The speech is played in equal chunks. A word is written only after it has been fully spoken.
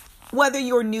Whether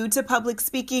you're new to public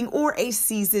speaking or a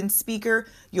seasoned speaker,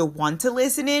 you'll want to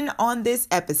listen in on this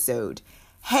episode.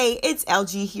 Hey, it's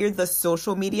LG here, the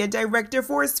social media director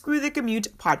for Screw the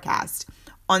Commute podcast.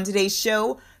 On today's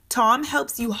show, Tom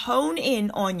helps you hone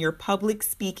in on your public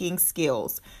speaking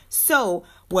skills. So,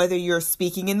 whether you're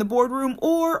speaking in the boardroom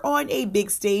or on a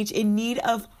big stage in need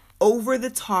of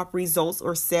over-the-top results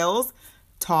or sales,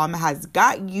 Tom has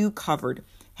got you covered.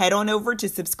 Head on over to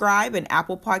subscribe in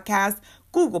Apple Podcasts,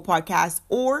 Google Podcasts,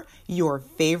 or your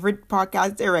favorite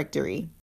podcast directory.